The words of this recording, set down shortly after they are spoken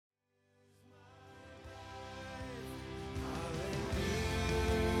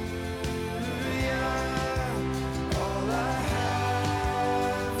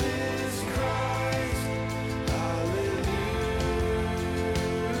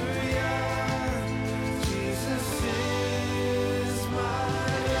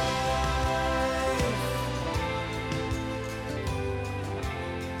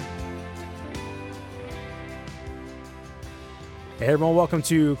Hey everyone, welcome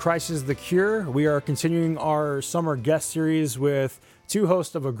to Christ is the Cure. We are continuing our summer guest series with two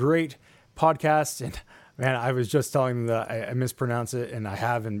hosts of a great podcast. And man, I was just telling them that I mispronounce it, and I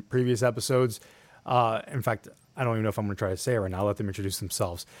have in previous episodes. In fact, I don't even know if I'm going to try to say it right now. I'll let them introduce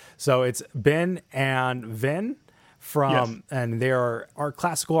themselves. So it's Ben and Vin and they are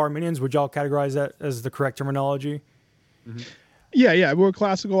classical Arminians. Would y'all categorize that as the correct terminology? Mm-hmm. Yeah. We're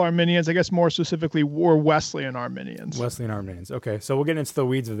classical Arminians. I guess more specifically, we're Wesleyan Arminians. Wesleyan Arminians. Okay, so we'll get into the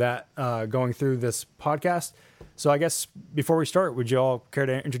weeds of that going through this podcast. So I guess before we start, would you all care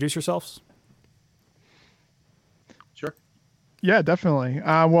to introduce yourselves? Sure. Yeah, definitely.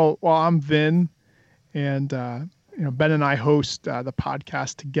 Well, I'm Vin, and Ben and I host the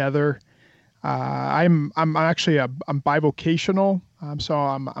podcast together. I'm actually I'm bivocational. So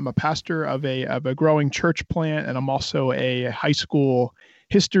I'm a pastor of a growing church plant, and I'm also a high school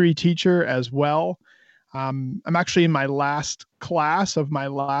history teacher as well. I'm actually in my last class of my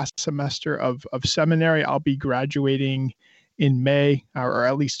last semester of seminary. I'll be graduating in May, or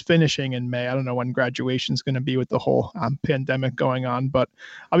at least finishing in May. I don't know when graduation is going to be with the whole pandemic going on, but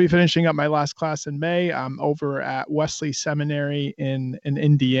I'll be finishing up my last class in May. I'm over at Wesley Seminary in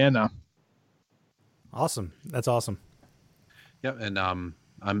Indiana. Awesome. That's awesome. Yeah, and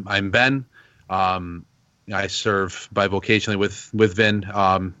I'm Ben. I serve bivocationally with Vin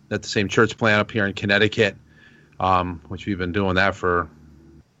at the same church plant up here in Connecticut, which we've been doing that for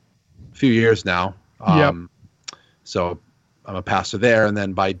a few years now. So I'm a pastor there, and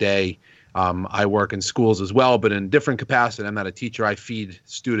then by day I work in schools as well, but in different capacity. I'm not a teacher. I feed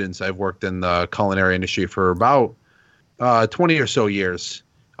students. I've worked in the culinary industry for about 20 or so years.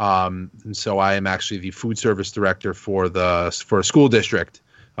 And so I am actually the food service director for a school district.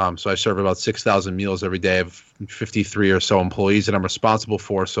 So I serve about 6,000 meals every day. I have 53 or so employees that I'm responsible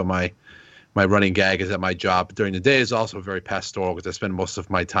for. So my running gag is that my job during the day is also very pastoral, because I spend most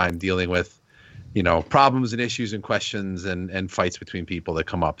of my time dealing with, problems and issues and questions and fights between people that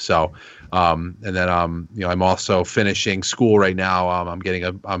come up. So, and then, I'm also finishing school right now.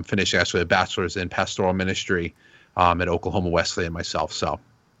 I'm finishing actually a bachelor's in pastoral ministry, at Oklahoma Wesleyan myself. So.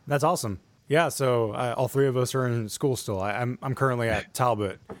 That's awesome. Yeah, so all three of us are in school still. I'm currently at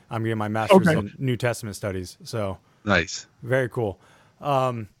Talbot. I'm getting my master's in New Testament studies. So nice, very cool.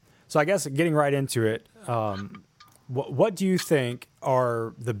 So I guess getting right into it, what do you think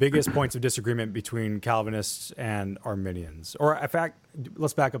are the biggest points of disagreement between Calvinists and Arminians? Or in fact,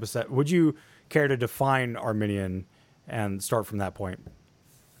 let's back up a step. Would you care to define Arminian and start from that point?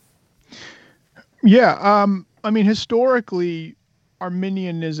 Yeah, historically,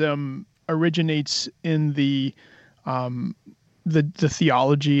 Arminianism originates in the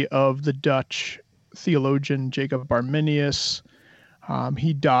theology of the Dutch theologian Jacob Arminius.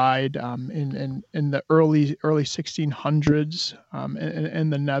 He died in the early 1600s in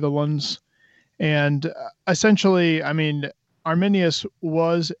the Netherlands, and essentially, Arminius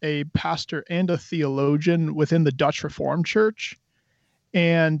was a pastor and a theologian within the Dutch Reformed Church,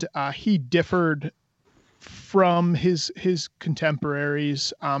 and he differed from his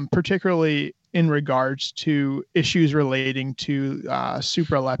contemporaries, particularly in regards to issues relating to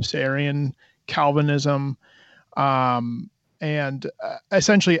supralapsarian Calvinism, and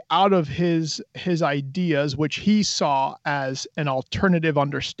essentially out of his ideas, which he saw as an alternative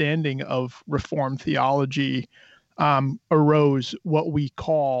understanding of Reformed theology, arose what we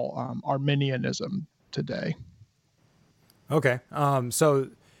call Arminianism today. Okay, so.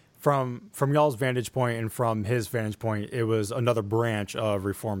 From y'all's vantage point and from his vantage point, it was another branch of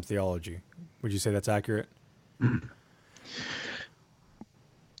Reformed theology. Would you say that's accurate? Oh,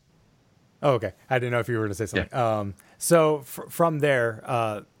 okay. I didn't know if you were going to say something. Yeah. So from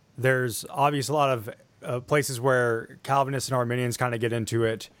there, there's obviously a lot of places where Calvinists and Arminians kind of get into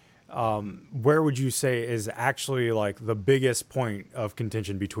it. Where would you say is actually like the biggest point of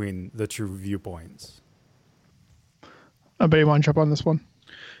contention between the two viewpoints? Anybody want to jump on this one?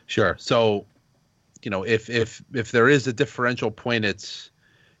 Sure. So, if there is a differential point, it's,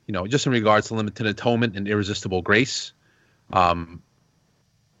 just in regards to limited atonement and irresistible grace.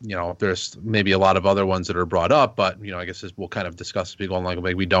 There's maybe a lot of other ones that are brought up, but, I guess we'll kind of discuss as we go along.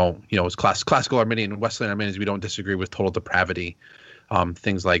 Like we don't, as classical Arminian and Wesleyan Arminians, we don't disagree with total depravity,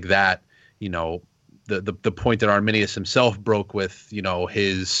 things like that. The point that Arminius himself broke with,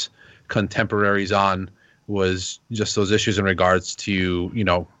 his contemporaries on was just those issues in regards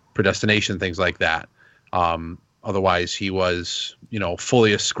to, predestination, things like that. Otherwise, he was,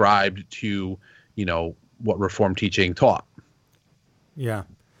 fully ascribed to, what Reformed teaching taught. Yeah.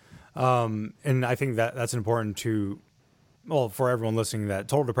 And I think that's important for everyone listening, that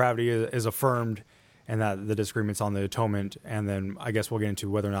total depravity is affirmed and that the disagreements on the atonement, and then I guess we'll get into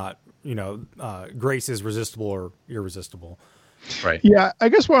whether or not grace is resistible or irresistible. Right. Yeah, I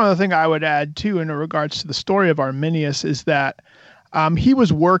guess one other thing I would add too, in regards to the story of Arminius, is that he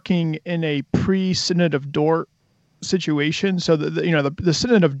was working in a pre-Synod of Dort situation, so that the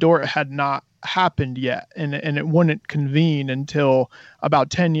Synod of Dort had not happened yet, and it wouldn't convene until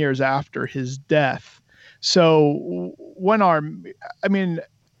about 10 years after his death. So when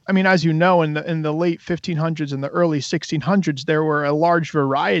as you know, in the late 1500s and the early 1600s, there were a large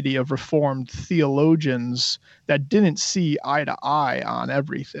variety of Reformed theologians that didn't see eye to eye on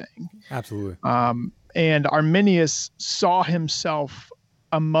everything. Absolutely. And Arminius saw himself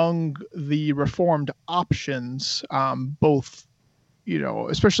among the Reformed options, both,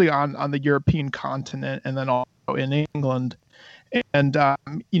 especially on the European continent and then also in England. And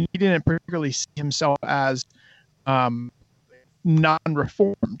he didn't particularly see himself as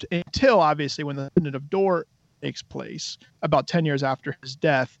non-reformed until, obviously, when the Synod of Dort takes place about 10 years after his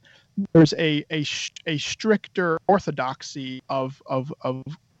death. There's a stricter orthodoxy of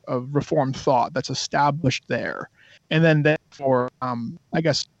Reformed thought that's established there, and then therefore, I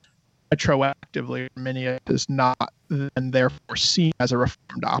guess retroactively, Arminius is not then therefore seen as a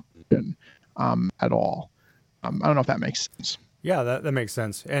Reformed option at all. I don't know if that makes sense. Yeah, that makes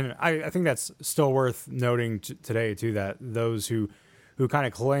sense. And I think that's still worth noting today, too, that those who kind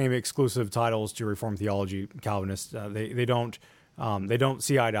of claim exclusive titles to Reformed theology, Calvinists, they don't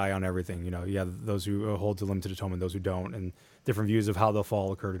see eye to eye on everything. You have those who hold to limited atonement, those who don't, and different views of how the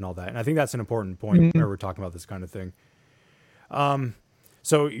fall occurred and all that. And I think that's an important point whenever we're talking about this kind of thing.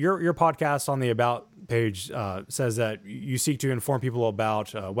 So your podcast on the About page says that you seek to inform people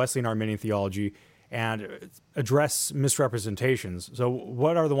about Wesleyan Arminian theology and address misrepresentations. So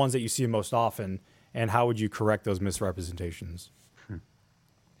what are the ones that you see most often, and how would you correct those misrepresentations?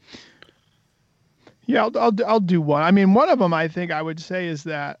 Yeah, I'll do one. I mean, one of them I think I would say is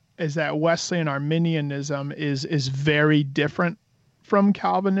that Wesleyan Arminianism is very different from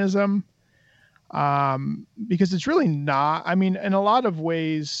Calvinism, because it's really not. I mean, in a lot of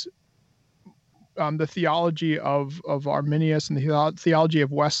ways, the theology of Arminius and the theology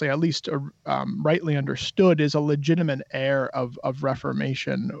of Wesley, at least rightly understood, is a legitimate heir of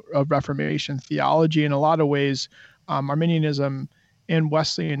Reformation theology. In a lot of ways, Arminianism and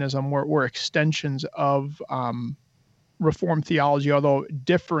Wesleyanism were extensions of Reformed theology, although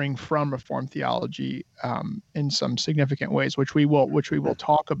differing from Reformed theology in some significant ways, which we will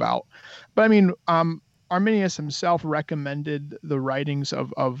talk about. But I mean, Arminius himself recommended the writings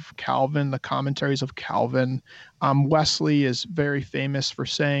of Calvin, the commentaries of Calvin. Wesley is very famous for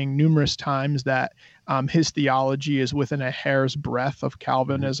saying numerous times that his theology is within a hair's breadth of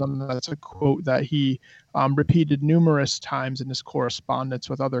Calvinism. That's a quote that he repeated numerous times in his correspondence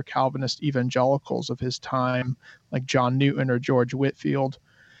with other Calvinist evangelicals of his time, like John Newton or George Whitefield.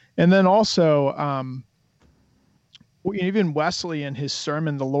 And then also, even Wesley in his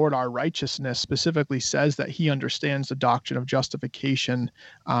sermon, The Lord Our Righteousness, specifically says that he understands the doctrine of justification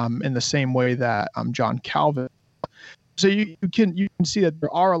in the same way that John Calvin. So you can see that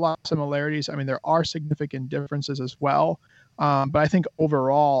there are a lot of similarities. I mean, there are significant differences as well. But I think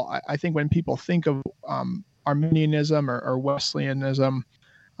overall, I think when people think of Arminianism or Wesleyanism,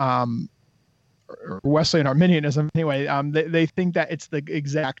 or Wesleyan Arminianism anyway, they think that it's the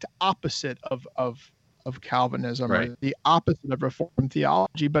exact opposite of Calvinism, right, or the opposite of Reformed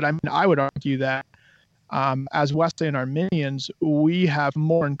theology. But I mean, I would argue that as Wesleyan Arminians, we have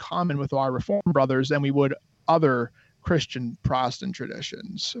more in common with our Reformed brothers than we would other Christian Protestant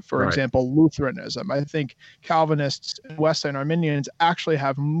traditions. For example, Lutheranism. I think Calvinists and Wesleyan Arminians actually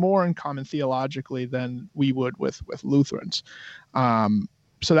have more in common theologically than we would with Lutherans.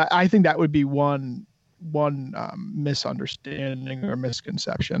 So that I think that would be one misunderstanding or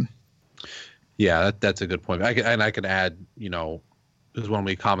misconception. Yeah, that's a good point. I can add, is one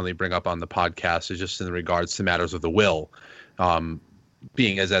we commonly bring up on the podcast is just in regards to matters of the will,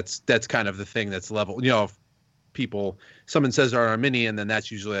 being as that's kind of the thing that's level. If someone says they're Arminian, then that's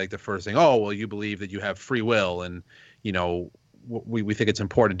usually like the first thing. Oh, well, you believe that you have free will, and we think it's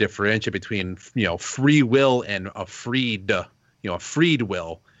important to differentiate between free will and a freed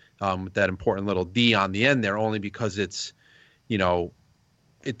will, with that important little D on the end there, only because it's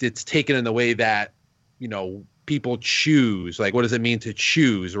it's taken in the way that, people choose. Like, what does it mean to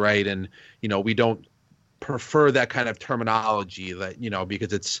choose, right? And, we don't prefer that kind of terminology that,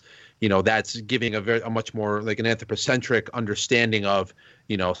 because it's, that's giving a much more like an anthropocentric understanding of,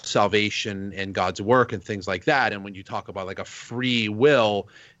 salvation and God's work and things like that. And when you talk about like a free will,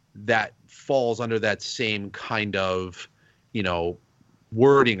 that falls under that same kind of,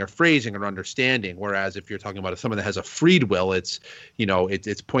 wording or phrasing or understanding. Whereas if you're talking about someone that has a freed will, it's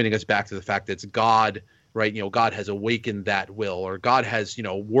pointing us back to the fact that it's God, right? God has awakened that will, or God has,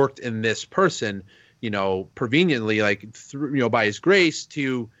 worked in this person, preveniently, like through, by his grace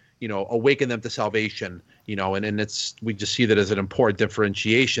to, awaken them to salvation, and we just see that as an important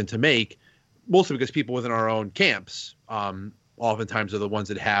differentiation to make, mostly because people within our own camps, oftentimes are the ones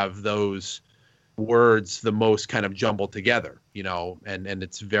that have those words the most kind of jumbled together, and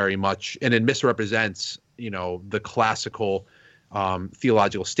it's very much, and it misrepresents, the classical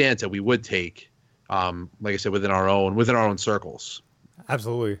theological stance that we would take, like I said, within our own circles.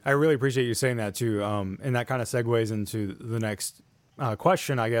 Absolutely. I really appreciate you saying that too. And that kind of segues into the next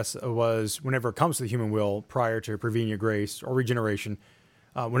question, I guess, was whenever it comes to the human will prior to prevenient grace or regeneration,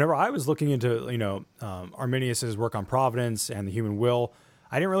 whenever I was looking into, Arminius's work on providence and the human will,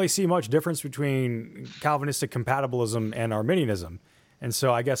 I didn't really see much difference between Calvinistic compatibilism and Arminianism. And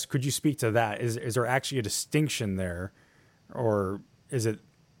so I guess, could you speak to that? Is there actually a distinction there, or is it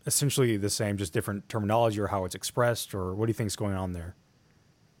essentially the same, just different terminology or how it's expressed, or what do you think is going on there?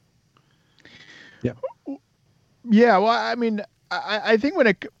 Yeah. Yeah. Well, I mean, I think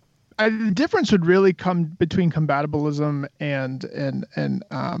the difference would really come between compatibilism and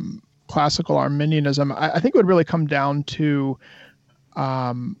classical Arminianism. I think it would really come down to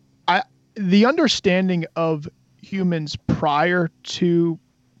the understanding of humans prior to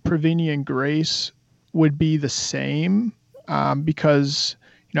prevenient grace would be the same, because,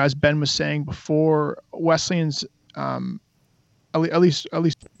 as Ben was saying before, Wesleyans, at least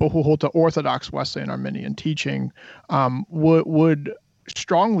people who hold to Orthodox Wesleyan Arminian teaching, would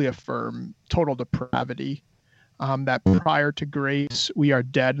strongly affirm total depravity, that prior to grace we are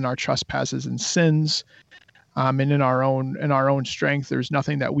dead in our trespasses and sins, and in our own strength there's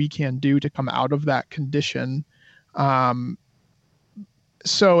nothing that we can do to come out of that condition.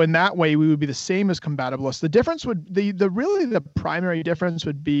 So in that way we would be the same as compatibilists. The difference would the primary difference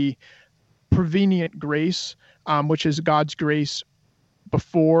would be prevenient grace, which is God's grace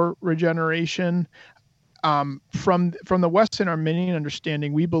before regeneration. From the Western Arminian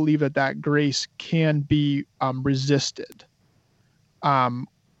understanding, we believe that grace can be resisted,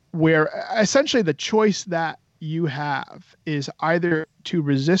 where essentially the choice that you have is either to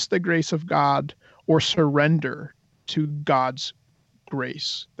resist the grace of God or surrender to God's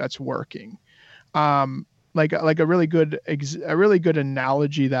grace that's working. Like a really good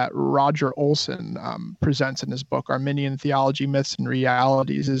analogy that Roger Olson presents in his book Arminian Theology, Myths and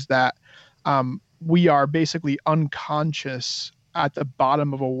Realities is that we are basically unconscious at the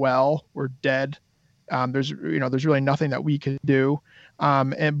bottom of a well. We're dead. There's really nothing that we can do.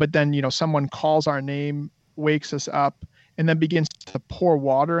 But then someone calls our name, wakes us up, and then begins to pour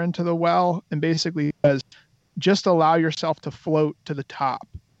water into the well, and basically says, "Just allow yourself to float to the top."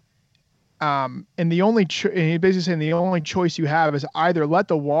 And the only he's basically saying the only choice you have is either let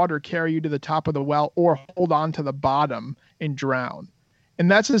the water carry you to the top of the well or hold on to the bottom and drown. And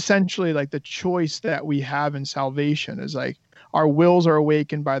that's essentially like the choice that we have in salvation, is like our wills are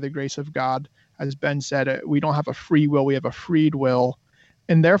awakened by the grace of God. As Ben said, we don't have a free will, we have a freed will.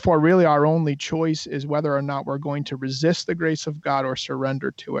 And therefore, really our only choice is whether or not we're going to resist the grace of God or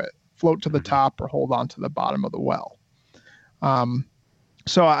surrender to it, float to the top or hold on to the bottom of the well.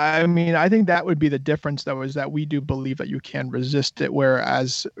 So, I mean, I think that would be the difference, though, is that we do believe that you can resist it,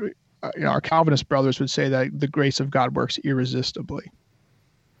 whereas our Calvinist brothers would say that the grace of God works irresistibly.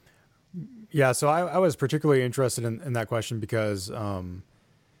 Yeah, so I was particularly interested in that question because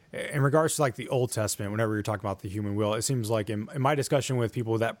in regards to like the Old Testament, whenever you're talking about the human will, it seems like in my discussion with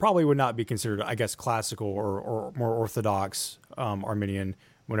people that probably would not be considered, I guess, classical or more orthodox Arminian,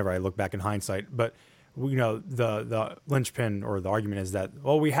 whenever I look back in hindsight, but the linchpin or the argument is that,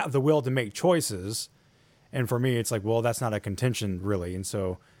 well, we have the will to make choices. And for me, it's like, well, that's not a contention really. And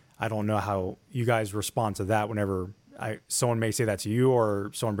so I don't know how you guys respond to that whenever someone may say that to you or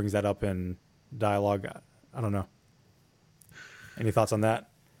someone brings that up in dialogue. I don't know. Any thoughts on that?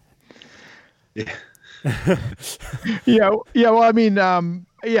 Yeah. Yeah. Well, I mean,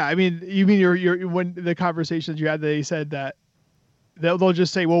 you mean your when the conversations you had, they said that they'll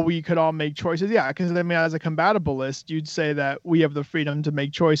just say, well, we could all make choices. Yeah, because I mean, as a compatibilist, you'd say that we have the freedom to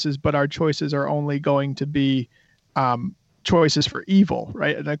make choices, but our choices are only going to be choices for evil,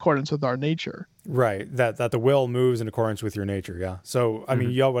 right? In accordance with our nature. Right. That the will moves in accordance with your nature. Yeah. So, I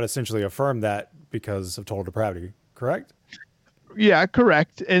mean, y'all would essentially affirm that because of total depravity, correct? Yeah,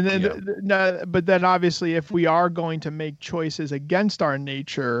 correct. And then, but then obviously, if we are going to make choices against our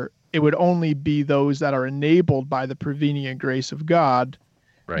nature, it would only be those that are enabled by the prevenient grace of God.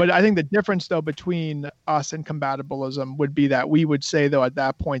 But I think the difference, though, between us and compatibilism would be that we would say, though, at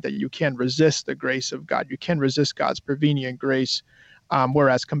that point that you can resist the grace of God. You can resist God's prevenient grace,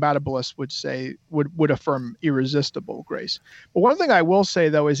 whereas compatibilists would say, would affirm irresistible grace. But one thing I will say,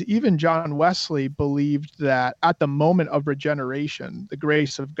 though, is even John Wesley believed that at the moment of regeneration, the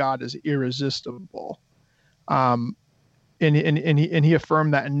grace of God is irresistible. And he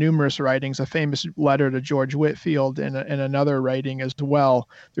affirmed that in numerous writings, a famous letter to George Whitefield and another writing as well.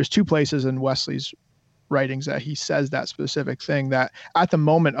 There's two places in Wesley's writings that he says that specific thing, that at the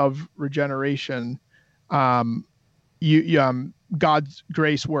moment of regeneration, God's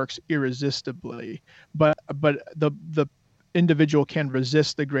grace works irresistibly, but the individual can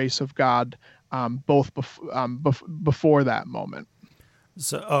resist the grace of God before that moment.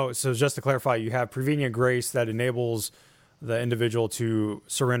 So just to clarify, you have prevenient grace that enables the individual to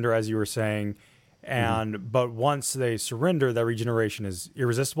surrender, as you were saying, and but once they surrender, that regeneration is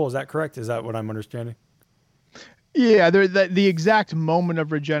irresistible. Is that correct? Is that what I'm understanding? Yeah, the exact moment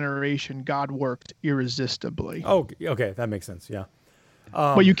of regeneration, God worked irresistibly. Oh, okay, that makes sense. Yeah,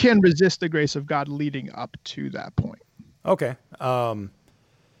 but you can resist the grace of God leading up to that point. Okay,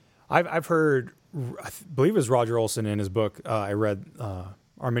 I've heard, I believe it was Roger Olson in his book. I read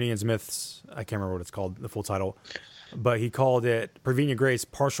Arminian's Myths. I can't remember what it's called, the full title. But he called it prevenient grace,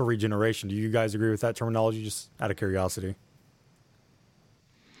 partial regeneration. Do you guys agree with that terminology, just out of curiosity?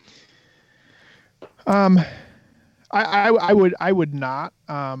 I would not.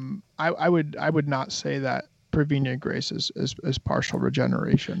 I would not say that prevenient grace is partial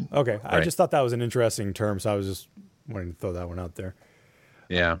regeneration. Okay, right. I just thought that was an interesting term, so I was just wanting to throw that one out there.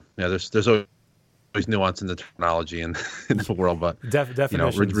 Yeah. There's always nuance in the terminology in the world, but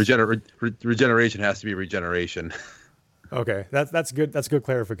definitions. Regeneration has to be regeneration. Okay, that's good. That's good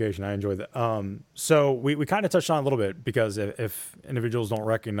clarification. I enjoyed that. So we kind of touched on it a little bit, because if individuals don't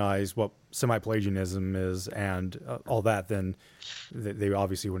recognize what semi-Pelagianism is and all that, then they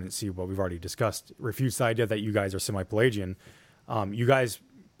obviously wouldn't see what we've already discussed. Refutes the idea that you guys are semi-Pelagian. You guys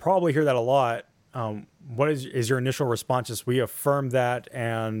probably hear that a lot. What is your initial response? Just we affirm that,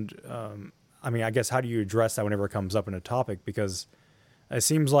 and I guess how do you address that whenever it comes up in a topic? Because it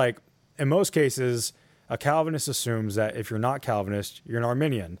seems like in most cases, a Calvinist assumes that if you're not Calvinist, you're an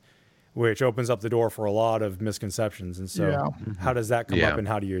Arminian, which opens up the door for a lot of misconceptions. And so how does that come up, and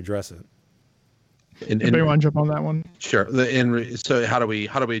how do you address it? Anybody want to jump on that one? Sure. So how do we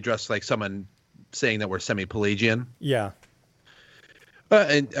address like someone saying that we're semi-Pelagian? Yeah.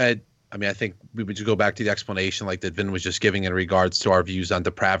 I think we would just go back to the explanation like that Vin was just giving in regards to our views on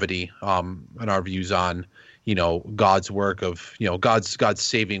depravity, and our views on, God's work of, God's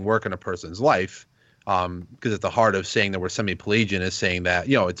saving work in a person's life. Because at the heart of saying that we're semi-Pelagian is saying that,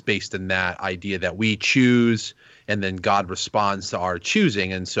 it's based in that idea that we choose and then God responds to our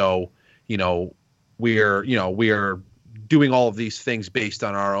choosing. And so, we are doing all of these things based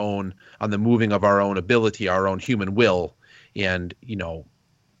on on the moving of our own ability, our own human will. And,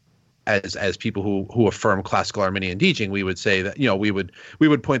 as people who affirm classical Arminian teaching, we would say that, we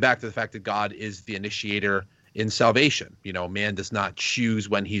would point back to the fact that God is the initiator in salvation. Man does not choose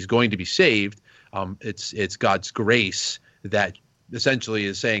when he's going to be saved. It's God's grace that essentially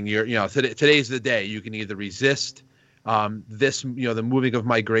is saying today's the day. You can either resist this, the moving of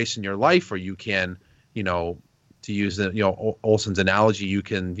my grace in your life, or you can, to use the, Olson's analogy, you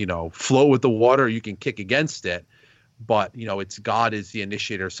can, flow with the water, or you can kick against it. But, it's God is the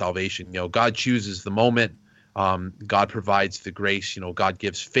initiator of salvation. God chooses the moment. God provides the grace. God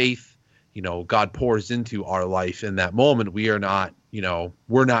gives faith. God pours into our life in that moment. We are not,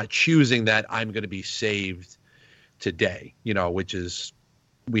 we're not choosing that I'm going to be saved today, which is,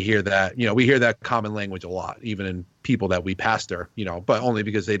 we hear that common language a lot, even in people that we pastor, but only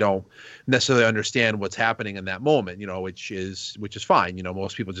because they don't necessarily understand what's happening in that moment, which is fine.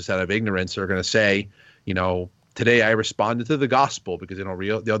 Most people just out of ignorance are going to say, today I responded to the gospel, because they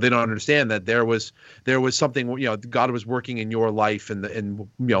don't understand that there was something, God was working in your life in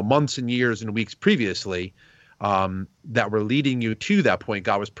months and years and weeks previously, that were leading you to that point.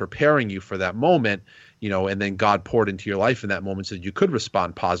 God was preparing you for that moment, and then God poured into your life in that moment so that you could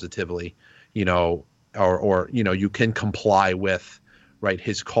respond positively, or you can comply with, right,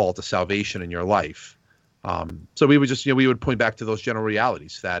 his call to salvation in your life. So we would just, we would point back to those general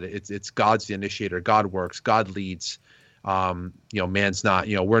realities that it's God's the initiator, God works, God leads. Man's not,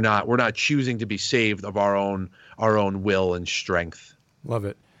 we're not choosing to be saved of our own will and strength. Love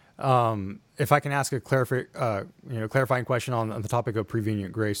it. If I can ask a clarifying question on the topic of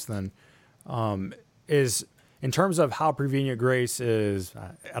prevenient grace, then, in terms of how prevenient grace is,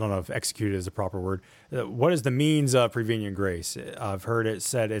 I don't know if executed is the proper word. What is the means of prevenient grace? I've heard it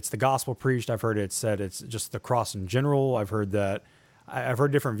said it's the gospel preached. I've heard it said it's just the cross in general. I've heard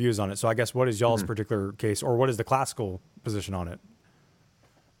different views on it. So I guess what is y'all's particular case, or what is the classical position on it?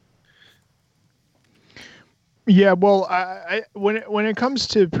 Yeah, well, when it comes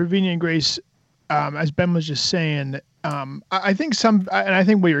to prevenient grace, as Ben was just saying, I think I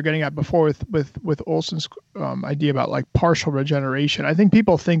think what you're getting at before with Olson's idea about like partial regeneration. I think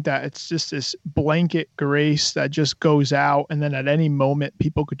people think that it's just this blanket grace that just goes out, and then at any moment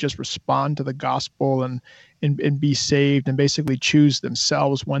people could just respond to the gospel and be saved and basically choose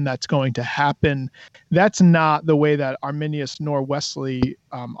themselves when that's going to happen. That's not the way that Arminius nor Wesley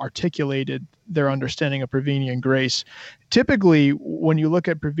articulated their understanding of prevenient grace. Typically, when you look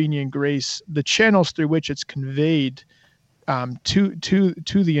at prevenient grace, the channels through which it's conveyed to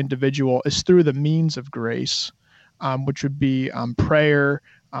the individual is through the means of grace, which would be prayer,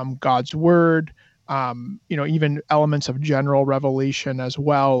 God's word, even elements of general revelation as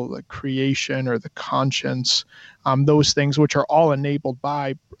well, like creation or the conscience, those things which are all enabled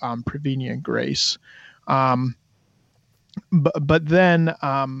by prevenient grace. But then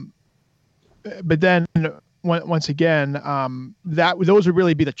once again, those would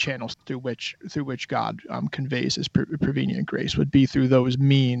really be the channels through which God conveys His prevenient grace, would be through those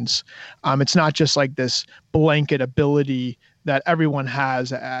means. It's not just like this blanket ability that everyone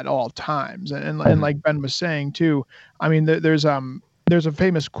has at all times, and like Ben was saying too. I mean, there's a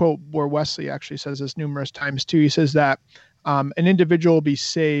famous quote where Wesley actually says this numerous times too. He says that an individual will be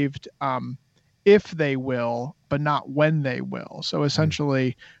saved if they will, but not when they will. So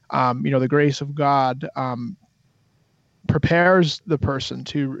essentially, the grace of God prepares the person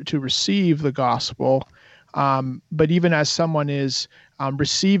to receive the gospel. But even as someone is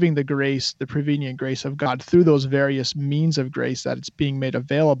receiving the grace, the prevenient grace of God through those various means of grace that it's being made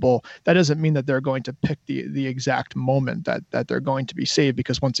available, that doesn't mean that they're going to pick the exact moment that they're going to be saved,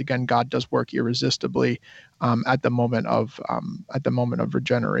 because once again, God does work irresistibly at the moment of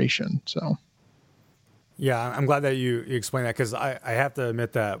regeneration. So. Yeah, I'm glad that you explained that, because I have to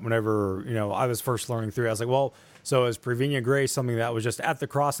admit that whenever I was first learning through it, I was like, well, so is prevenient grace something that was just at the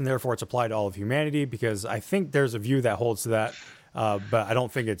cross and therefore it's applied to all of humanity? Because I think there's a view that holds to that, but I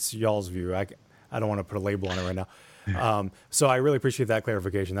don't think it's y'all's view. I don't want to put a label on it right now. So I really appreciate that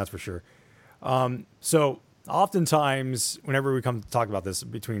clarification, that's for sure. So oftentimes, whenever we come to talk about this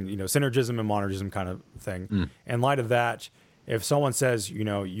between synergism and monergism kind of thing, in light of that, if someone says,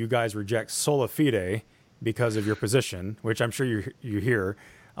 you guys reject sola fide because of your position, which I'm sure you hear,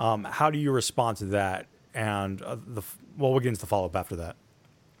 how do you respond to that? And we'll get into the follow-up after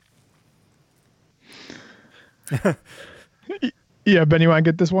that. Yeah, Ben, you want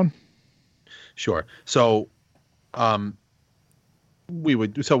to get this one? Sure. So, we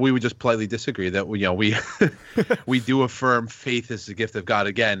would just politely disagree that we do affirm faith is the gift of God.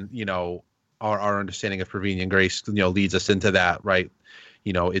 Again, our understanding of prevenient grace, leads us into that, right?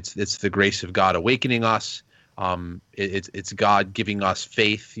 It's the grace of God awakening us. It's God giving us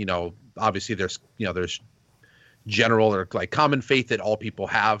faith. Obviously there's general or like common faith that all people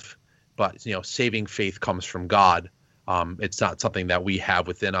have, but saving faith comes from God. It's not something that we have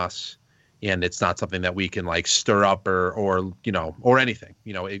within us, and it's not something that we can like stir up or anything.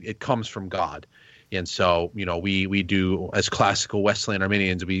 It comes from God. And so, we do, as classical Wesleyan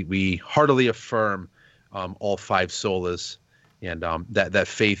Arminians, we heartily affirm all five solas, and that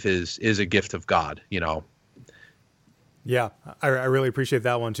faith is a gift of God. Yeah, I really appreciate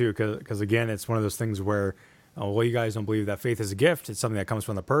that one too, because again, it's one of those things where, well, you guys don't believe that faith is a gift; it's something that comes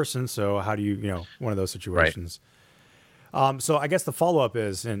from the person. So how do you, one of those situations? Right. So I guess the follow up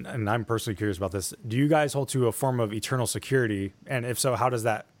is, and I'm personally curious about this: do you guys hold to a form of eternal security? And if so, how does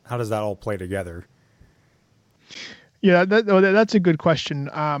that all play together? Yeah, that's a good question.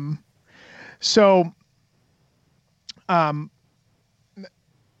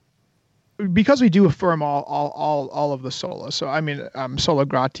 Because we do affirm all of the sola. So I mean, sola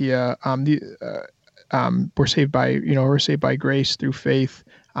gratia. We're saved by grace through faith.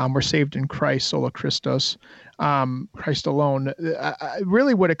 We're saved in Christ, sola Christus, Christ alone.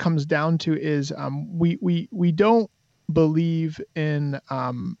 Really, what it comes down to is we don't believe in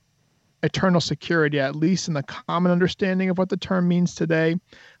eternal security, at least in the common understanding of what the term means today.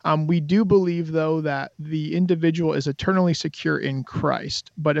 We do believe, though, that the individual is eternally secure in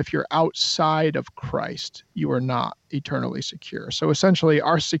Christ. But if you're outside of Christ, you are not eternally secure. So essentially,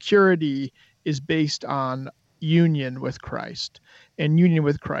 our security is based on union with Christ, and union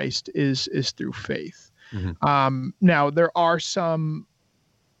with Christ is through faith. Mm-hmm. Now, there are some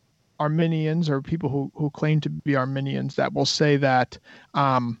Arminians or people who claim to be Arminians that will say that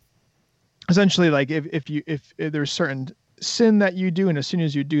essentially, like if there's certain sin that you do, and as soon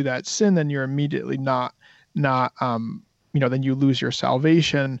as you do that sin, then you're immediately not then you lose your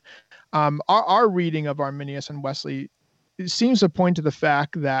salvation. Our reading of Arminius and Wesley, it seems to point to the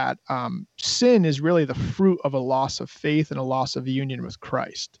fact that sin is really the fruit of a loss of faith and a loss of union with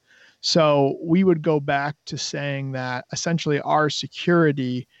Christ. So we would go back to saying that essentially our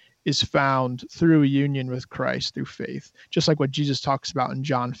security is found through union with Christ through faith, just like what Jesus talks about in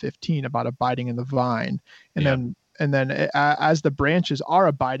John 15 about abiding in the vine. And then as the branches are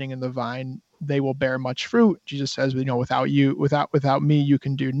abiding in the vine, they will bear much fruit. Jesus says, without me, you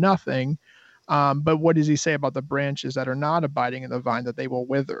can do nothing. But what does he say about the branches that are not abiding in the vine, that they will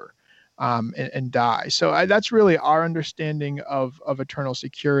wither and die? So that's really our understanding of eternal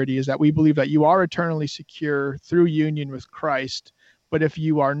security, is that we believe that you are eternally secure through union with Christ. But if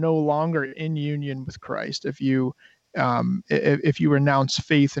you are no longer in union with Christ, if you renounce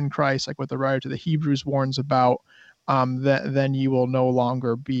faith in Christ, like what the writer to the Hebrews warns about, then you will no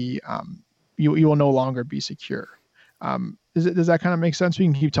longer be you will no longer be secure. Does that kind of make sense? We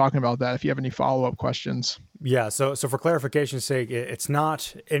can keep talking about that if you have any follow-up questions. Yeah. So for clarification's sake, it's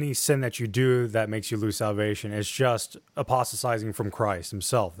not any sin that you do that makes you lose salvation. It's just apostatizing from Christ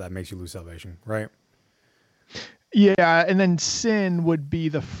himself that makes you lose salvation, right? Yeah. And then sin would be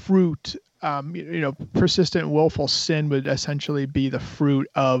the fruit, persistent willful sin would essentially be the fruit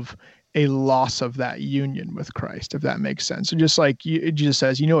of a loss of that union with Christ, if that makes sense. So just like Jesus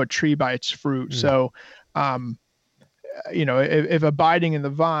says, a tree by its fruit. So, if abiding in the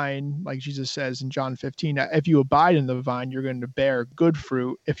vine, like Jesus says in John 15, if you abide in the vine, you're going to bear good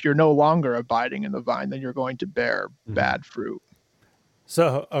fruit. If you're no longer abiding in the vine, then you're going to bear bad fruit.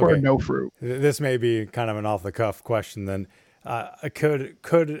 So, okay. Or no fruit. This may be kind of an off the cuff question then.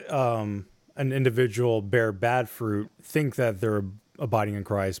 Could an individual bear bad fruit, think that they're abiding in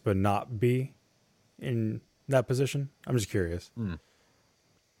Christ, but not be in that position? I'm just curious.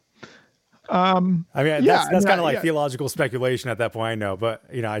 I mean, that's kind of like theological speculation at that point, I know, but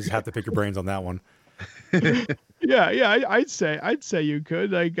I just have to pick your brains on that one. I'd say you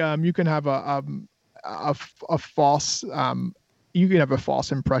could, like, you can have a false, you can have a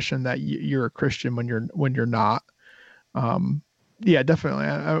false impression that you're a Christian when you're not. Yeah, definitely.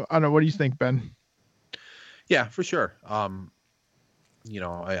 I don't know. What do you think, Ben? Yeah, for sure. I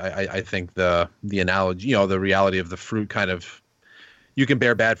think the analogy, the reality of the fruit kind of, you can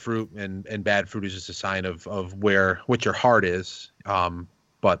bear bad fruit, and bad fruit is just a sign of what your heart is.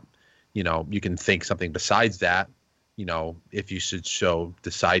 But, you can think something besides that, if you should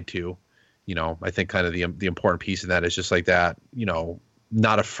decide to, I think kind of the important piece of that is just like that,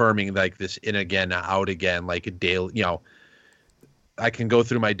 not affirming like this in again, out again, like a daily, I can go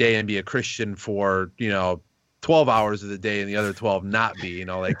through my day and be a Christian for, 12 hours of the day and the other 12 not be,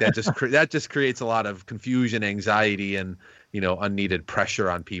 like that just creates a lot of confusion, anxiety, and, unneeded pressure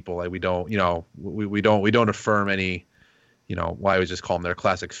on people. Like we don't affirm any, I would just call them their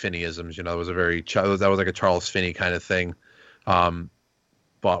classic Finneyisms. That was like a Charles Finney kind of thing.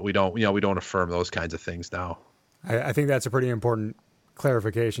 But we don't affirm those kinds of things now. I think that's a pretty important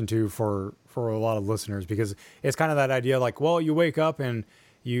clarification too for a lot of listeners, because it's kind of that idea like, well, you wake up and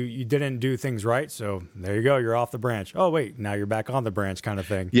you didn't do things right, so there you go, you're off the branch. Oh wait, now you're back on the branch, kind of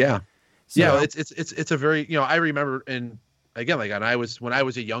thing. Yeah. So, yeah, it's a very, I remember, and again, like when I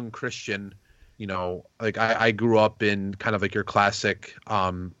was a young Christian, like I grew up in kind of like your classic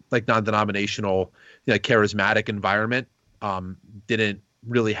like non-denominational, charismatic environment. Didn't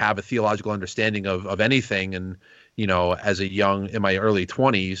really have a theological understanding of anything, and in my early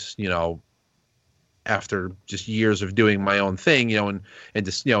 20s, after just years of doing my own thing, and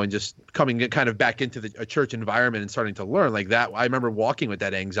just coming kind of back into a church environment and starting to learn like that, I remember walking with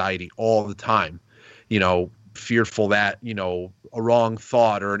that anxiety all the time, fearful that, a wrong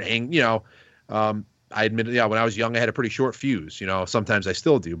thought or I admit, when I was young, I had a pretty short fuse, sometimes I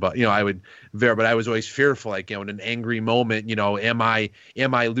still do, but, but I was always fearful, like, in an angry moment, am I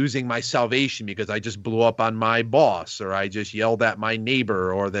losing my salvation because I just blew up on my boss, or I just yelled at my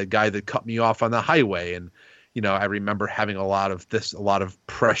neighbor, or the guy that cut me off on the highway. And, I remember having a lot of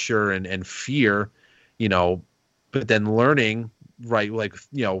pressure and fear, but then learning, right, like,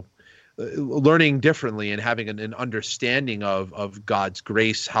 learning differently and having an understanding of God's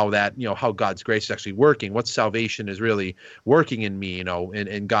grace, how God's grace is actually working, what salvation is really working in me,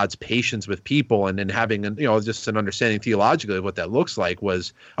 and God's patience with people, and then having just an understanding theologically of what that looks like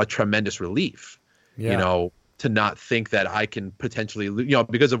was a tremendous relief. Yeah. To not think that I can potentially,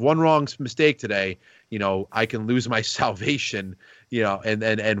 because of one wrong mistake today, I can lose my salvation,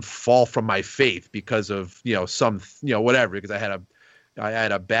 and fall from my faith because of, some, whatever, because I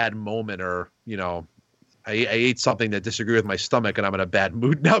had a bad moment, or, I ate something that disagreed with my stomach and I'm in a bad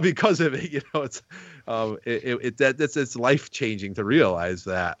mood now because of it. It's life changing to realize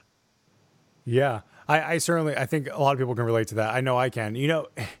that. Yeah, I certainly, I think a lot of people can relate to that. I know I can.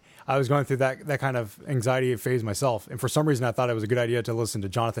 I was going through that kind of anxiety phase myself, and for some reason I thought it was a good idea to listen to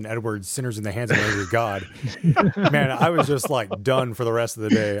Jonathan Edwards' "Sinners in the Hands of an Angry God." Man, I was just like done for the rest of the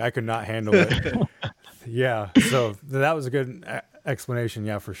day. I could not handle it. Yeah, so that was a good explanation.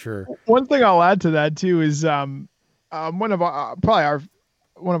 Yeah, for sure. One thing I'll add to that too is one of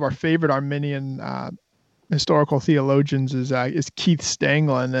our favorite Arminian historical theologians is Keith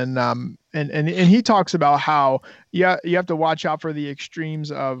Stanglin, and he talks about how you have to watch out for the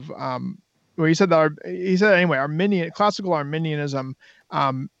extremes of he said classical Arminianism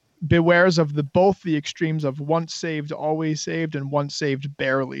bewares of both the extremes of once saved always saved and once saved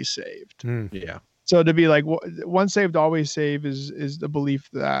barely saved. Yeah. So to be like once saved always saved is the belief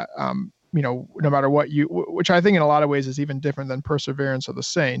that no matter what which I think in a lot of ways is even different than perseverance of the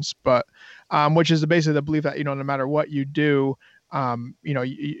saints, but which is basically the belief that no matter what you do,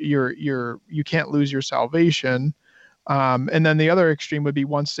 you can't lose your salvation. And then the other extreme would be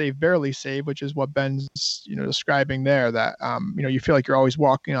once saved barely saved, which is what Ben's describing there, that you feel like you're always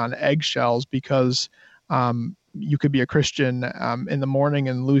walking on eggshells because you could be a Christian in the morning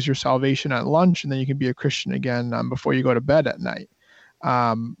and lose your salvation at lunch, and then you can be a Christian again before you go to bed at night.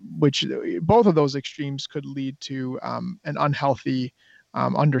 Which both of those extremes could lead to an unhealthy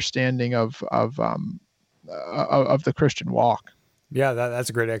understanding of the Christian walk. Yeah, that's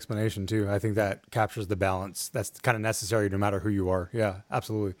a great explanation too. I think that captures the balance that's kind of necessary no matter who you are. Yeah,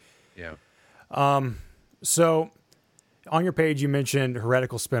 absolutely. Yeah. So on your page, you mentioned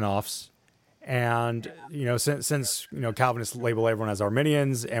heretical spinoffs, and since Calvinists label everyone as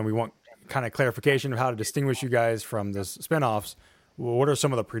Arminians, and we want kind of clarification of how to distinguish you guys from the spinoffs. Well, what are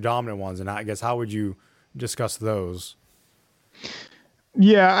some of the predominant ones, and I guess how would you discuss those?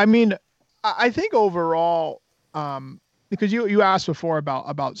 Yeah, I mean, I think overall, because you asked before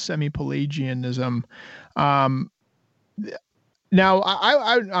about semi-Pelagianism. Now,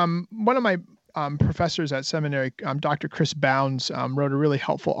 I one of my professors at seminary, Dr. Chris Bounds, wrote a really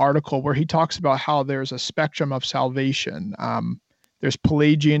helpful article where he talks about how there's a spectrum of salvation. There's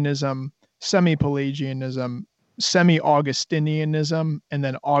Pelagianism, semi-Pelagianism, semi-Augustinianism, and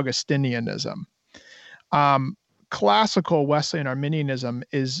then Augustinianism. Classical Wesleyan Arminianism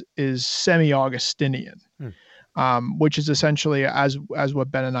is semi-Augustinian, which is essentially as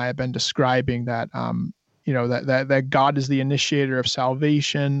what Ben and I have been describing, that that God is the initiator of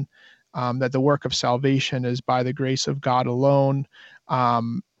salvation, that the work of salvation is by the grace of God alone.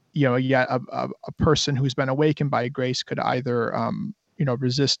 Yet a person who's been awakened by grace could either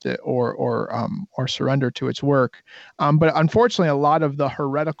resist it or surrender to its work. But unfortunately, a lot of the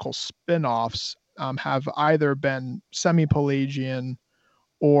heretical spin-offs have either been semi-Pelagian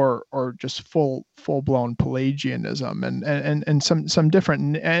or just full-blown Pelagianism, and some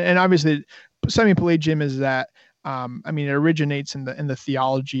different, and obviously semi-Pelagianism is that it originates in the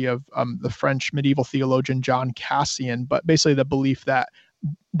theology of the French medieval theologian John Cassian, but basically the belief that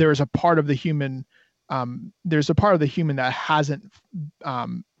there's a part of the human that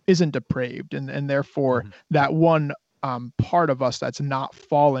isn't depraved, and therefore that one part of us that's not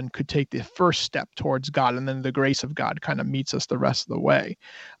fallen could take the first step towards God, and then the grace of God kind of meets us the rest of the way.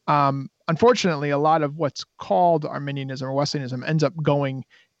 Unfortunately, a lot of what's called Arminianism or Wesleyanism ends up going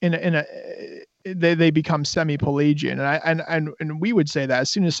they become semi-Pelagian, and we would say that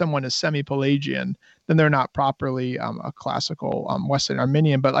as soon as someone is semi-Pelagian, then they're not properly a classical Wesleyan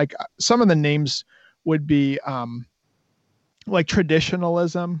Arminian. But like some of the names would be like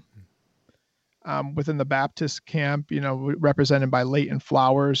traditionalism within the Baptist camp, represented by Leighton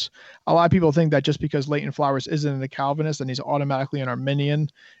Flowers. A lot of people think that just because Leighton Flowers isn't a Calvinist, then he's automatically an Arminian,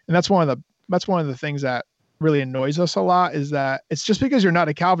 and that's one of the things that really annoys us a lot, is that it's just because you're not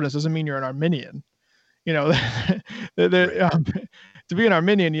a Calvinist doesn't mean you're an Arminian. To be an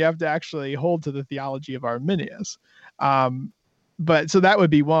Arminian, you have to actually hold to the theology of Arminius. But so that would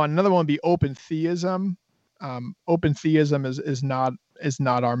be one. Another one would be open theism. Open theism is not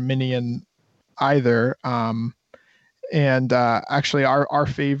Arminian either. Actually, our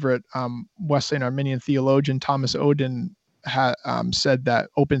favorite Wesleyan Arminian theologian Thomas Oden said that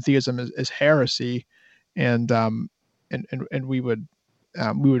open theism is heresy, and we would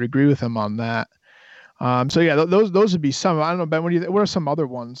agree with him on that. So yeah, those would be some. I don't know, Ben. What are some other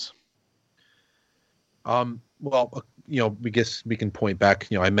ones? Well, we guess we can point back.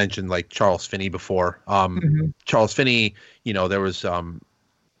 I mentioned like Charles Finney before. Mm-hmm. Charles Finney, there was, kind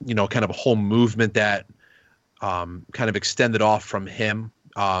of a whole movement that kind of extended off from him.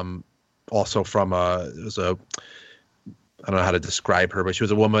 Also from it was a, I don't know how to describe her, but she was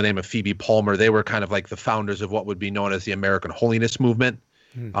a woman named Phoebe Palmer. They were kind of like the founders of what would be known as the American Holiness Movement,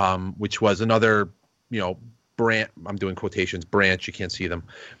 which was another, branch. I'm doing quotations, branch. You can't see them.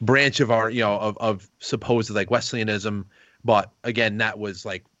 Branch of our, of supposed like Wesleyanism. But again, that was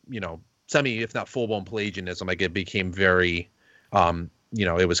like, semi, if not full blown Pelagianism. Like it became very,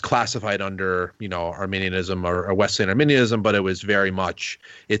 it was classified under, Arminianism or Wesleyan Arminianism, but it was very much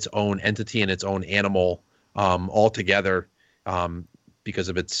its own entity and its own animal altogether, because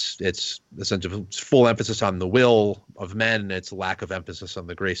of its essentially full emphasis on the will of men and its lack of emphasis on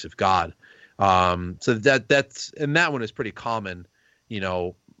the grace of God. So that's, and that one is pretty common,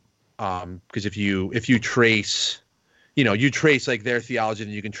 because if you trace, you trace like their theology,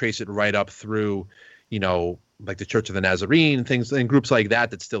 and you can trace it right up through, like the Church of the Nazarene, things and groups like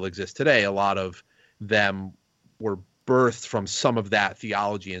that still exist today. A lot of them were birthed from some of that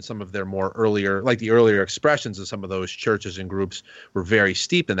theology, and some of their more earlier, like the earlier expressions of some of those churches and groups were very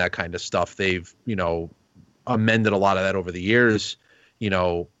steeped in that kind of stuff. They've, amended a lot of that over the years,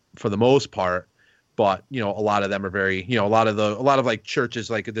 for the most part. But, a lot of them are very, a lot of like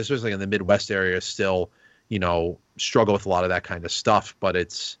churches like this was like in the Midwest area still, struggle with a lot of that kind of stuff. But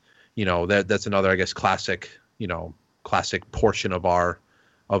it's, that's another, I guess, classic portion of our,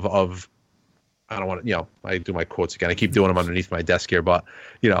 of I don't want to, I do my quotes again. I keep doing them underneath my desk here, but,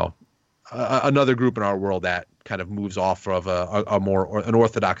 another group in our world that kind of moves off of a more an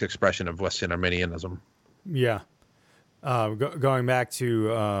orthodox expression of Wesleyan Arminianism. Yeah. Going back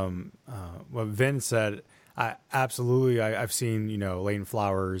to what Vin said, I've seen, latent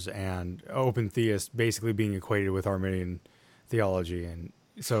flowers and open theists basically being equated with Arminian theology. And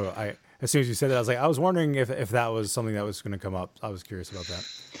so as soon as you said that, I was wondering if that was something that was going to come up. I was curious about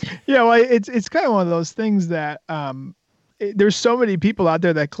that. Yeah, well, it's kind of one of those things that there's so many people out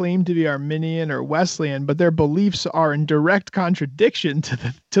there that claim to be Arminian or Wesleyan, but their beliefs are in direct contradiction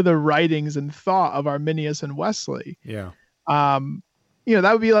to the writings and thought of Arminius and Wesley. Yeah. That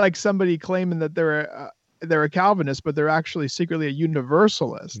would be like somebody claiming that they're a Calvinist, but they're actually secretly a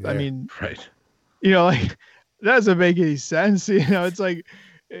Universalist. Yeah. I mean, right. Like that doesn't make any sense. It's like,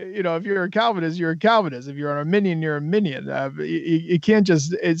 if you're a Calvinist, you're a Calvinist. If you're an Arminian, you're Arminian. You can't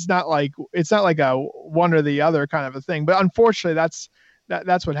just, it's not like a one or the other kind of a thing. But unfortunately, that's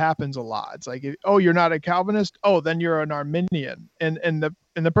what happens a lot. It's like, you're not a Calvinist. Oh, then you're an Arminian. And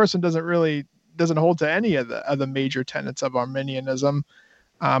the person doesn't hold to any of the major tenets of Arminianism.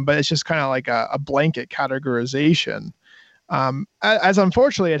 But it's just kind of like a blanket categorization. As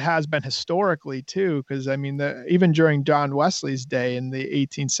unfortunately it has been historically too, because I mean, even during John Wesley's day in the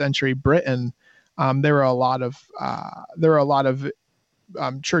 18th century Britain, there were a lot of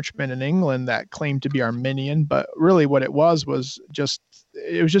churchmen in England that claimed to be Arminian, but really what it was just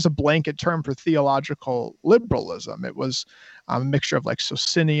a blanket term for theological liberalism. It was a mixture of like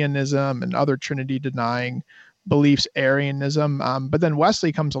Socinianism and other Trinity denying beliefs, Arianism. But then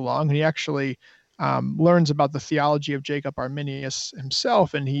Wesley comes along and he actually learns about the theology of Jacob Arminius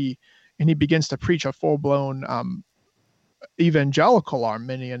himself, and he begins to preach a full-blown evangelical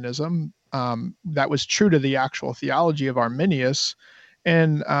Arminianism that was true to the actual theology of Arminius.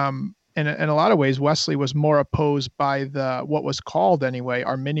 And in a lot of ways, Wesley was more opposed by what was called anyway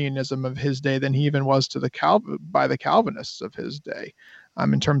Arminianism of his day than he even was to by the Calvinists of his day,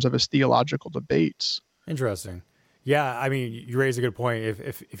 in terms of his theological debates. Interesting. Yeah, I mean, you raise a good point.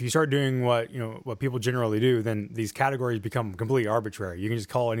 If you start doing what people generally do, then these categories become completely arbitrary. You can just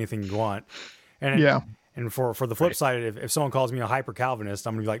call anything you want. And yeah. And for the flip side, if someone calls me a hyper Calvinist,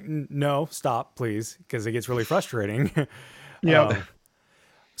 I'm gonna be like, no, stop, please, because it gets really frustrating. Yeah.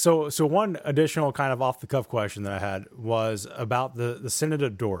 So one additional kind of off the cuff question that I had was about the Synod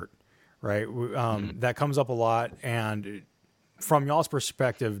of Dort, right? That comes up a lot. And from y'all's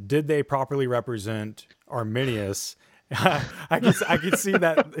perspective, did they properly represent Arminius? I could see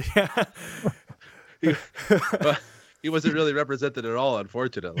that. Well, he wasn't really represented at all,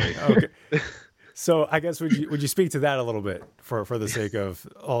 unfortunately. Okay. So I guess would you speak to that a little bit for the sake of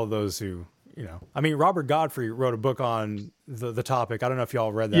all of those who, I mean, Robert Godfrey wrote a book on the topic. I don't know if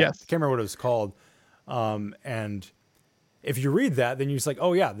y'all read that. Yes. I can't remember what it was called. And if you read that, then you're just like,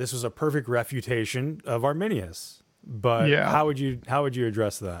 oh yeah, this was a perfect refutation of Arminius. But yeah. how would you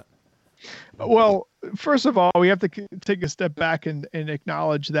address that? Well, first of all, we have to take a step back and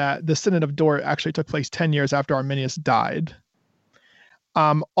acknowledge that the Synod of Dort actually took place 10 years after Arminius died.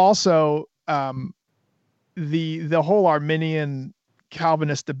 Also, the whole Arminian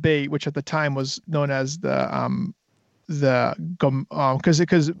Calvinist debate, which at the time was known as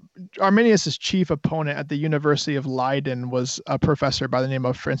because Arminius's chief opponent at the University of Leiden was a professor by the name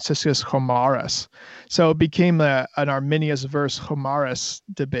of Franciscus Gomarus. So it became an Arminius versus Gomarus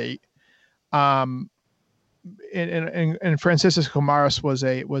debate. And Franciscus Gomarus was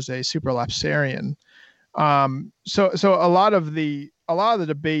a supralapsarian. So a lot of the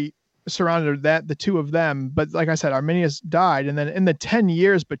debate surrounded the two of them. But like I said, Arminius died, and then in the 10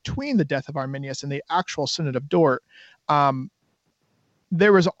 years between the death of Arminius and the actual Synod of Dort,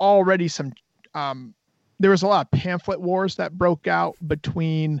 there was already there was a lot of pamphlet wars that broke out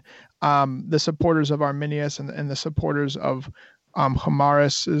between the supporters of Arminius and the supporters of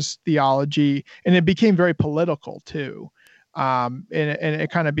Gomarus's theology, and it became very political too. And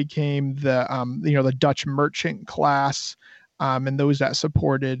it kind of became the Dutch merchant class, and those that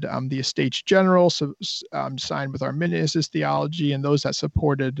supported the Estates General, signed with Arminius's theology, and those that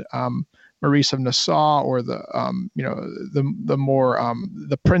supported Maurice of Nassau, or the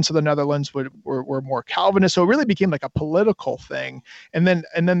Prince of the Netherlands were more Calvinist. So it really became like a political thing. And then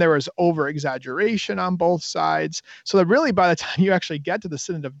there was over exaggeration on both sides. So that really, by the time you actually get to the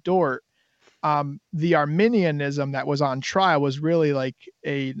Synod of Dort, the Arminianism that was on trial was really like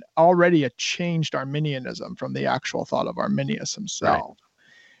already a changed Arminianism from the actual thought of Arminius himself.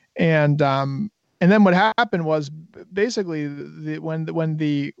 Right. And then what happened was basically when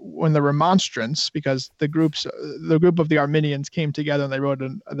the Remonstrants, because the group of the Arminians came together and they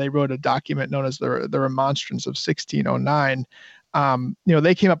wrote a document known as the Remonstrance of 1609.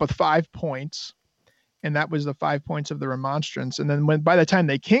 They came up with 5 points, and that was the 5 points of the Remonstrance. And then by the time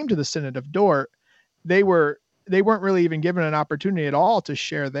they came to the Synod of Dort, they weren't really even given an opportunity at all to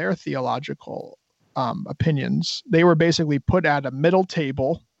share their theological opinions. They were basically put at a middle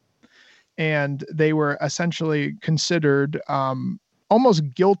table, and they were essentially considered almost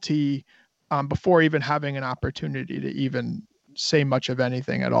guilty before even having an opportunity to even say much of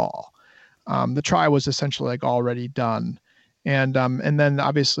anything at all. The trial was essentially like already done. And then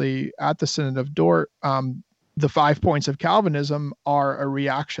obviously at the Synod of Dort, the 5 points of Calvinism are a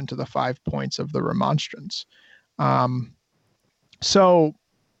reaction to the 5 points of the Remonstrance. So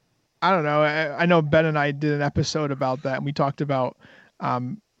I don't know. I know Ben and I did an episode about that, and we talked about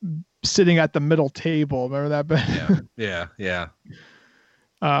sitting at the middle table. Remember that, Ben? Yeah.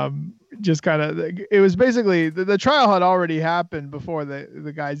 Just kind of, it was basically the trial had already happened before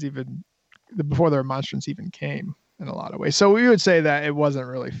the guys before the Remonstrance even came, in a lot of ways. So we would say that it wasn't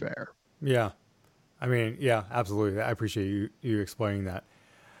really fair. Yeah. I mean, yeah, absolutely. I appreciate you explaining that.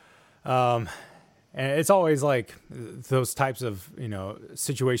 And it's always like those types of,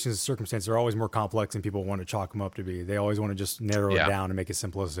 situations, circumstances are always more complex than people want to chalk them up to be. They always want to just narrow it down and make it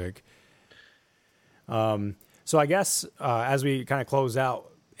simplistic. So I guess as we kind of close out,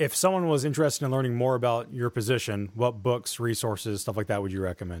 if someone was interested in learning more about your position, what books, resources, stuff like that would you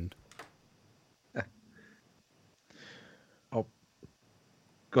recommend? Oh,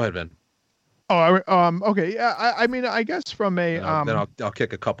 go ahead, Ben. Oh, okay. Yeah, I mean, I guess from a then I'll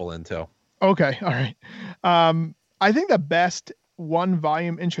kick a couple in too. Okay, all right. I think the best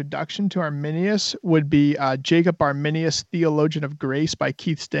one-volume introduction to Arminius would be Jacob Arminius, Theologian of Grace by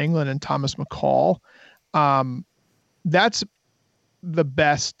Keith Stanglin and Thomas McCall. That's the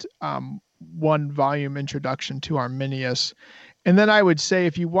best one-volume introduction to Arminius. And then I would say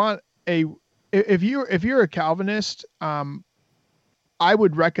if you're a Calvinist, I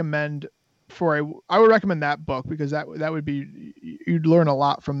would recommend that book, because that would be, you'd learn a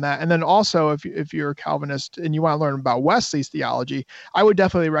lot from that. And then also if you're a Calvinist and you want to learn about Wesley's theology, I would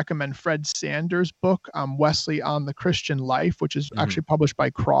definitely recommend Fred Sanders' book, Wesley on the Christian Life, which is actually published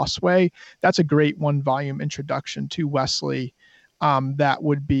by Crossway. That's a great one-volume introduction to Wesley. That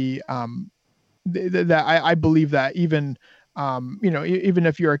would be that I believe that even even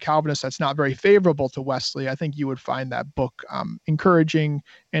if you're a Calvinist that's not very favorable to Wesley, I think you would find that book encouraging,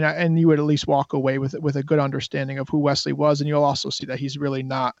 and you would at least walk away with a good understanding of who Wesley was, and you'll also see that he's really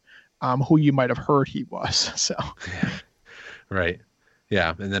not who you might have heard he was. So, right,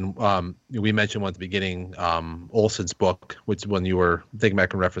 yeah, and then we mentioned one at the beginning, Olson's book, which one you were thinking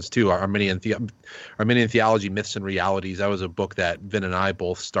back in reference to, Arminian Theology, Myths and Realities. That was a book that Vin and I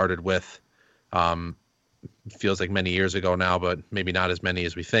both started with. Feels like many years ago now, but maybe not as many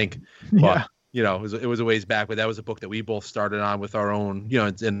as we think. But, it was a ways back, but that was a book that we both started on with our own,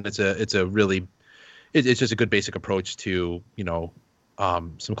 and it's just a good basic approach to,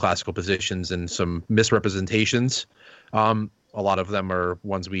 some classical positions and some misrepresentations. A lot of them are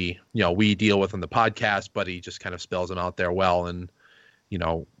ones we deal with on the podcast, but he just kind of spells them out there well. And,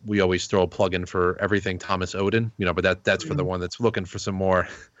 we always throw a plug in for everything Thomas Oden, but that's for the one that's looking for some more,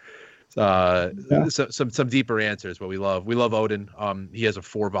 some deeper answers. But we love Oden. He has a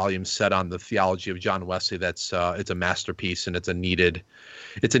 4-volume set on the theology of John Wesley. That's it's a masterpiece, and it's a needed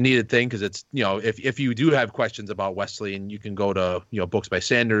thing, because it's, if you do have questions about Wesley, and you can go to, books by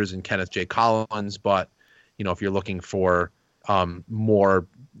Sanders and Kenneth J. Collins, but if you're looking for more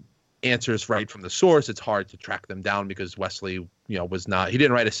answers right from the source, it's hard to track them down, because Wesley, he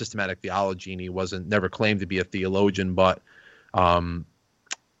didn't write a systematic theology, and he never claimed to be a theologian, but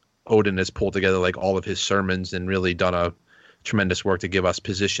Oden has pulled together like all of his sermons and really done a tremendous work to give us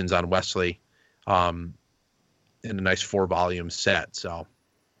positions on Wesley in a nice 4-volume set. So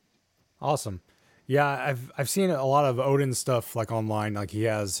awesome. Yeah, I've seen a lot of Oden stuff like online. Like, he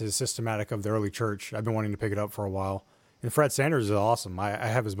has his Systematic of the Early Church. I've been wanting to pick it up for a while. And Fred Sanders is awesome. I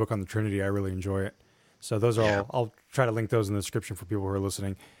have his book on the Trinity. I really enjoy it. So those are all, I'll try to link those in the description for people who are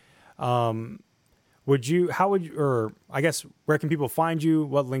listening. Where can people find you?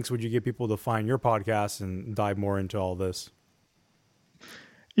 What links would you give people to find your podcast and dive more into all this?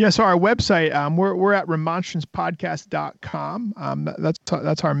 Yeah, so our website, we're at remonstrancepodcast.com.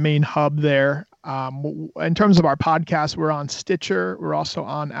 That's our main hub there. In terms of our podcast, we're on Stitcher. We're also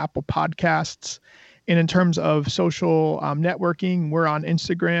on Apple Podcasts. And in terms of social networking, we're on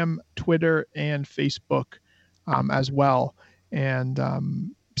Instagram, Twitter, and Facebook as well. And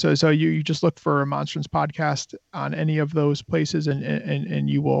so you just look for Remonstrance Podcast on any of those places, and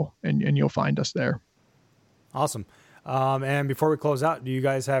you'll find us there. Awesome. And before we close out, do you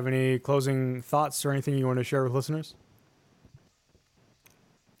guys have any closing thoughts or anything you want to share with listeners?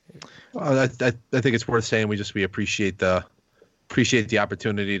 I think it's worth saying we appreciate the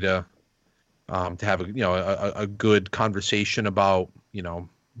opportunity to have a good conversation about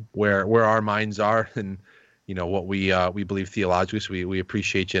where our minds are and what we believe theologically. So we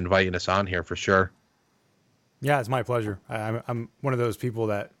appreciate you inviting us on here for sure. Yeah, it's my pleasure. I'm one of those people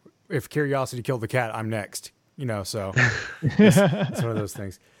that if curiosity killed the cat, I'm next. So it's one of those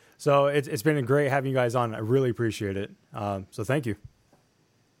things. So it's been great having you guys on. I really appreciate it. So thank you.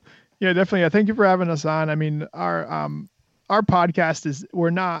 Yeah, definitely. Thank you for having us on. I mean, our podcast is,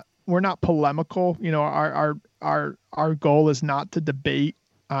 we're not polemical. Our goal is not to debate.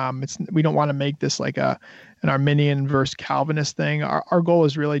 We don't want to make this like an Arminian versus Calvinist thing. Our goal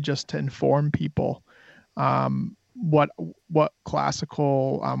is really just to inform people what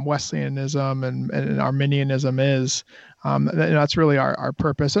classical Wesleyanism and Arminianism is. That's really our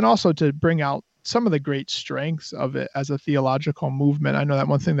purpose, and also to bring out some of the great strengths of it as a theological movement. I know that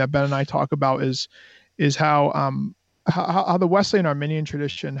one thing that Ben and I talk about is how the Wesleyan Arminian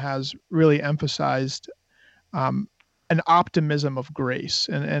tradition has really emphasized an optimism of grace,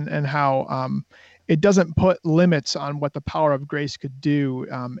 and how it doesn't put limits on what the power of grace could do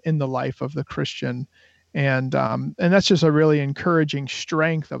in the life of the Christian. And that's just a really encouraging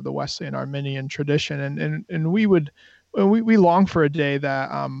strength of the Wesleyan Arminian tradition. And we long for a day that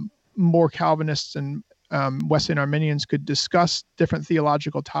more Calvinists and Wesleyan Arminians could discuss different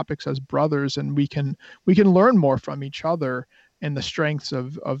theological topics as brothers, and we can learn more from each other and the strengths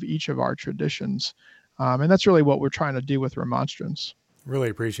of each of our traditions. And that's really what we're trying to do with Remonstrance. Really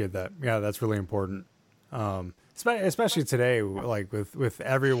appreciate that. Yeah, that's really important. Especially today, like with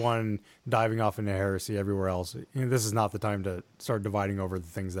everyone diving off into heresy everywhere else. This is not the time to start dividing over the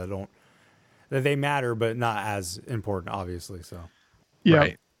things that they matter, but not as important, obviously. So, yeah,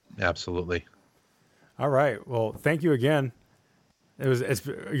 right. Absolutely. All right. Well, thank you again.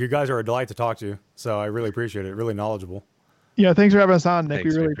 You guys are a delight to talk to, so I really appreciate it. Really knowledgeable. Yeah, thanks for having us on, Nick.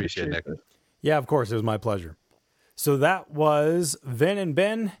 Thanks, we really appreciate it, Nick. Yeah, of course. It was my pleasure. So that was Vin and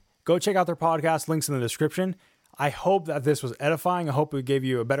Ben. Go check out their podcast. Links in the description. I hope that this was edifying. I hope it gave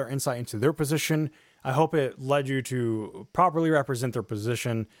you a better insight into their position. I hope it led you to properly represent their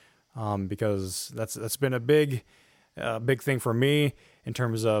position, because that's been a big thing for me in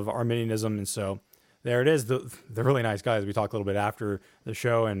terms of Arminianism. And so there it is. They're really nice guys. We talked a little bit after the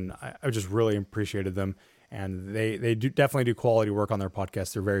show, and I just really appreciated them. And they definitely do quality work on their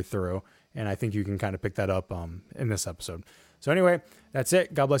podcast. They're very thorough, and I think you can kind of pick that up in this episode. So anyway, that's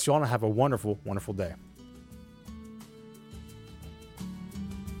it. God bless you all, and have a wonderful, wonderful day.